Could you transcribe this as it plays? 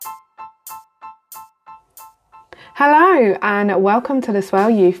Hello and welcome to the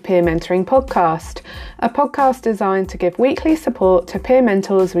Swale Youth Peer Mentoring Podcast, a podcast designed to give weekly support to peer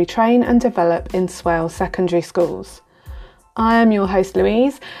mentors we train and develop in Swale secondary schools. I am your host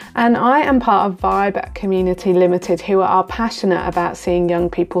Louise and I am part of Vibe Community Limited, who are passionate about seeing young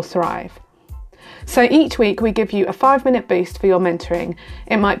people thrive. So each week we give you a 5-minute boost for your mentoring.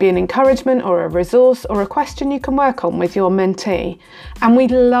 It might be an encouragement or a resource or a question you can work on with your mentee. And we'd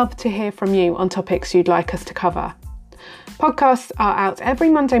love to hear from you on topics you'd like us to cover. Podcasts are out every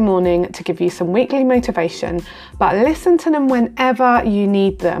Monday morning to give you some weekly motivation, but listen to them whenever you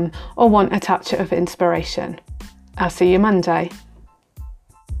need them or want a touch of inspiration. I'll see you Monday.